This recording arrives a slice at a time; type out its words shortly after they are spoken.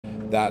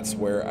That's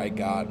where I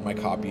got my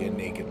copy of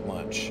Naked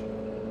Lunch.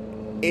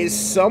 Is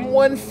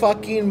someone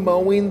fucking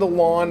mowing the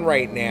lawn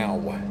right now?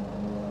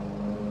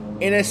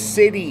 In a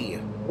city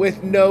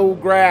with no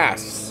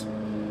grass?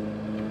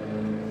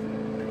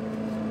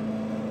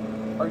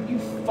 Are you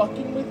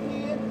fucking with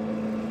me?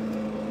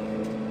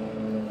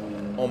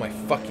 Oh my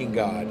fucking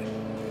god.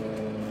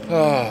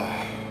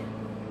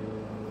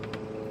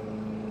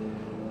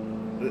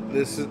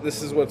 This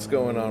is what's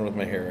going on with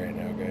my hair right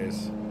now,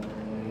 guys.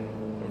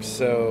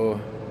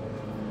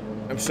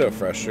 I'm so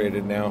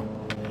frustrated now.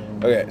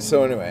 Okay,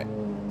 so anyway.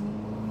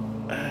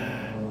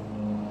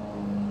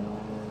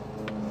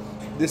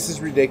 This is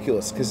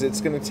ridiculous because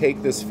it's going to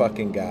take this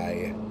fucking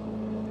guy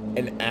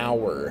an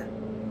hour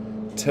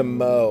to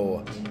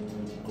mow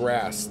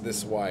grass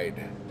this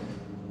wide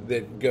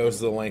that goes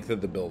the length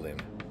of the building.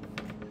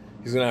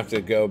 He's going to have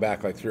to go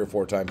back like 3 or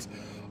 4 times.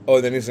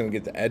 Oh, then he's going to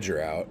get the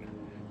edger out,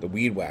 the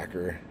weed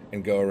whacker,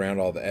 and go around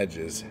all the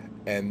edges.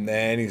 And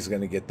then he's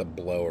going to get the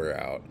blower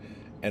out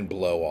and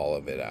blow all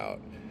of it out.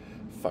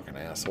 Fucking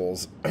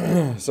assholes.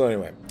 So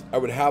anyway, I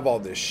would have all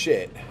this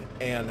shit,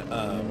 and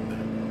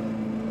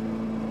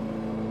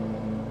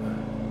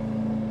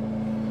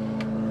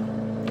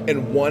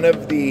one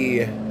of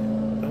the,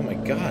 oh my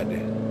god.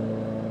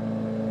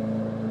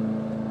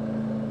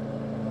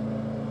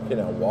 You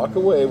know, walk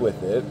away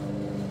with it.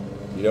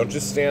 You don't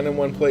just stand in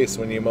one place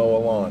when you mow a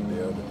lawn,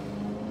 dude.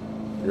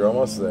 You're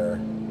almost there.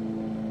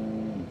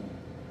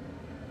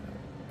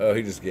 Oh,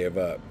 he just gave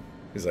up.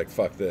 He's like,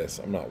 fuck this.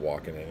 I'm not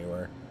walking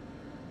anywhere.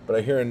 But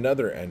I hear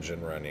another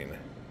engine running.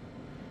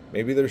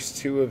 Maybe there's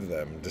 2 of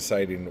them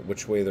deciding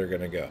which way they're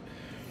going to go.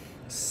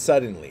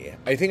 Suddenly,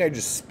 I think I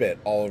just spit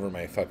all over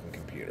my fucking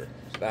computer.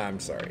 I'm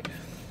sorry.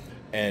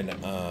 And,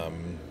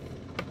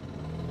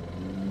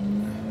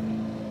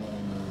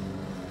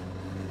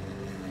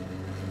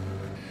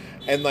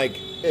 like,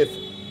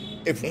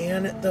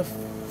 and the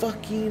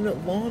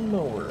fucking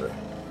lawnmower.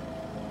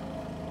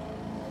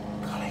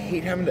 God, I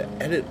hate having to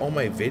edit all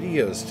my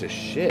videos to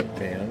shit,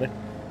 man.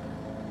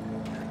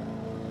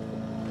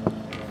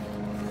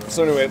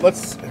 So anyway,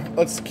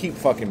 let's keep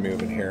fucking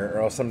moving here,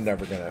 or else I'm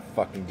never gonna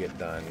fucking get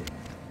done.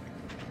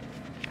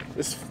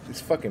 These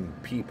fucking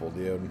people,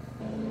 dude.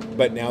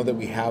 But now that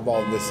we have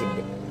all this,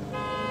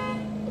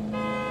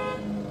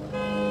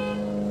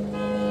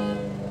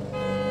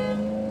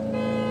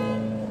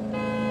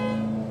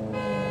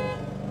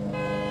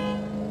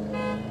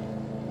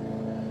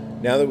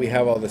 now that we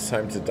have all this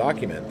time to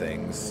document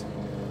things,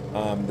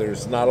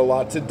 there's not a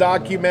lot to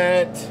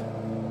document.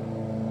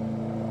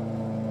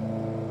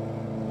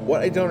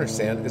 What I don't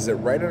understand is that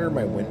right under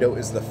my window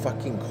is the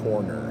fucking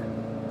corner.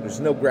 There's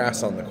no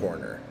grass on the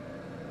corner.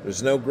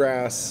 There's no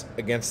grass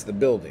against the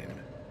building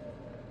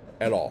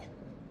at all.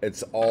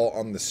 It's all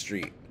on the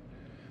street.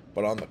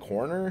 But on the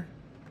corner,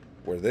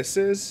 where this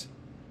is,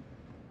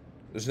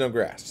 there's no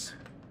grass.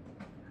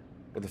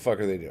 What the fuck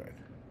are they doing?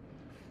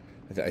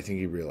 I think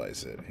he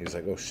realized it. He's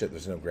like, oh shit,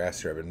 there's no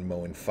grass here. I've been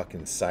mowing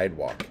fucking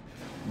sidewalk.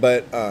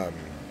 But,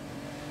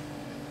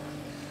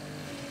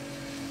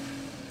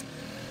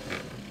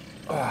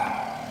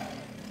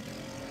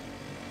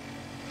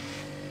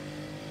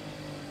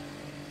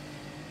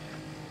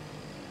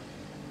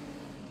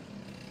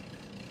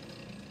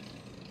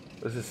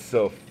 this is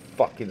so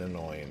fucking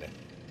annoying.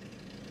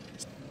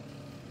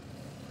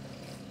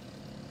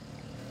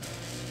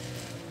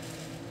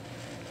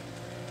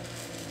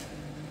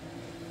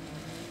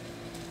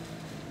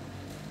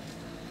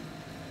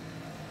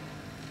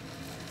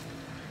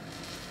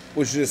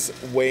 Was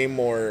just way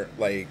more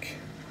like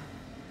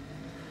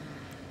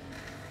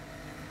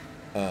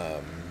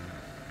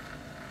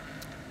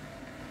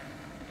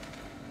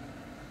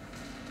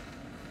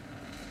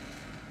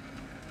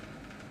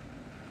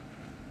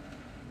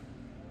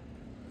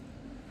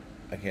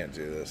I can't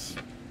do this.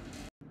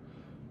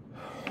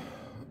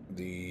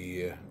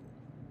 The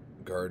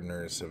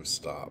gardeners have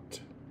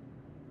stopped.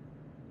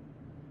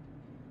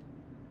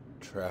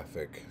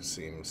 Traffic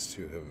seems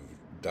to have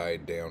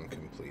died down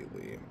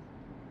completely.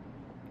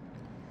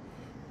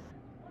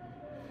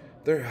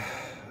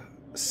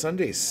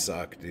 Sundays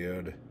suck,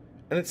 dude.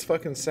 And it's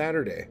fucking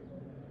Saturday.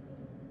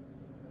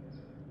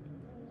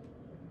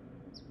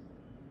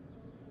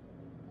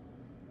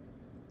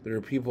 There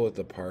are people at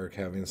the park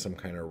having some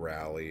kind of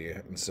rally,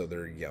 and so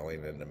they're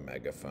yelling into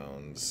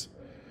megaphones.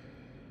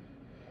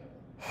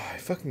 I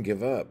fucking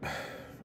give up.